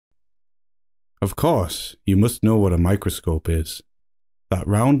Of course, you must know what a microscope is. That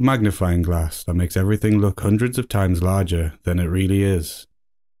round magnifying glass that makes everything look hundreds of times larger than it really is.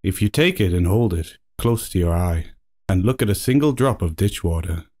 If you take it and hold it close to your eye, and look at a single drop of ditch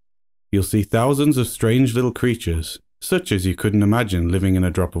water, you'll see thousands of strange little creatures, such as you couldn't imagine living in a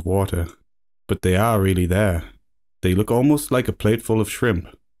drop of water. But they are really there. They look almost like a plate full of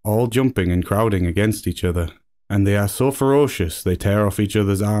shrimp, all jumping and crowding against each other, and they are so ferocious they tear off each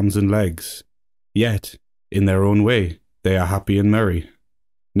other's arms and legs. Yet, in their own way, they are happy and merry.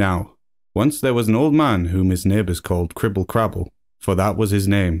 Now, once there was an old man whom his neighbours called Cribble Crabble, for that was his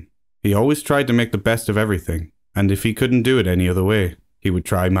name. He always tried to make the best of everything, and if he couldn't do it any other way, he would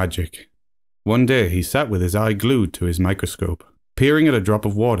try magic. One day he sat with his eye glued to his microscope, peering at a drop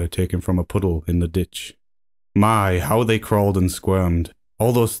of water taken from a puddle in the ditch. My, how they crawled and squirmed,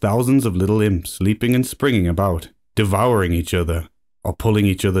 all those thousands of little imps leaping and springing about, devouring each other, or pulling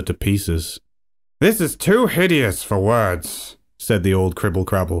each other to pieces. "This is too hideous for words," said the old Cribble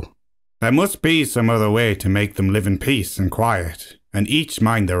Crabble. "There must be some other way to make them live in peace and quiet, and each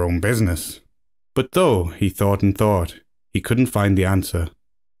mind their own business." But though he thought and thought, he couldn't find the answer.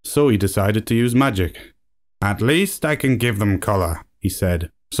 So he decided to use magic. "At least I can give them colour," he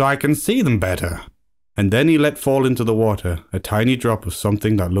said, "so I can see them better." And then he let fall into the water a tiny drop of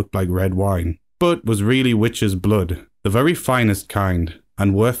something that looked like red wine, but was really witch's blood, the very finest kind,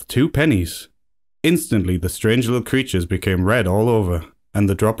 and worth 2 pennies. Instantly the strange little creatures became red all over, and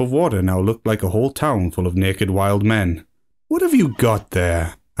the drop of water now looked like a whole town full of naked wild men. "What have you got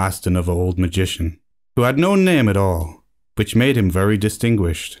there?" asked another old magician, who had no name at all, which made him very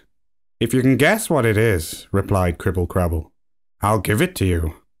distinguished. "If you can guess what it is," replied Cribble Crabble, "I'll give it to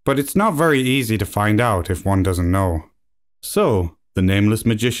you. But it's not very easy to find out if one doesn't know." So, the nameless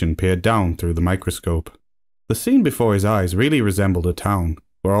magician peered down through the microscope. The scene before his eyes really resembled a town,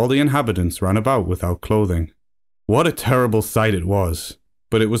 where all the inhabitants ran about without clothing. What a terrible sight it was!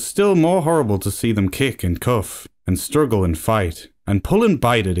 But it was still more horrible to see them kick and cuff, and struggle and fight, and pull and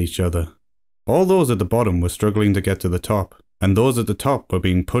bite at each other. All those at the bottom were struggling to get to the top, and those at the top were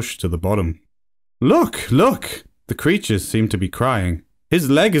being pushed to the bottom. "Look, look!" the creatures seemed to be crying. "His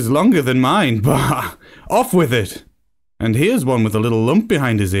leg is longer than mine, bah! Off with it! And here's one with a little lump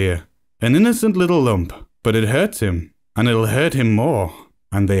behind his ear. An innocent little lump, but it hurts him, and it'll hurt him more."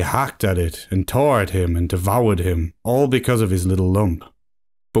 And they hacked at it, and tore at him, and devoured him, all because of his little lump.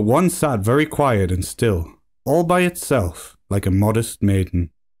 But one sat very quiet and still, all by itself, like a modest maiden,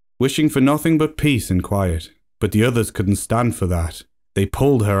 wishing for nothing but peace and quiet. But the others couldn't stand for that. They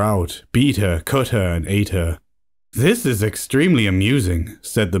pulled her out, beat her, cut her, and ate her. "This is extremely amusing,"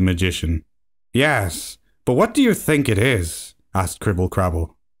 said the magician. "Yes, but what do you think it is?" asked Cribble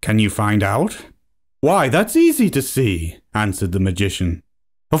Crabble. "Can you find out?" "Why, that's easy to see," answered the magician.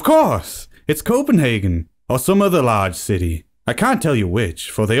 "Of course, it's Copenhagen, or some other large city. I can't tell you which,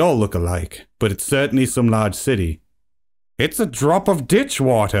 for they all look alike, but it's certainly some large city." "It's a drop of ditch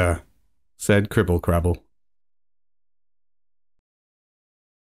water," said Cribble Crabble.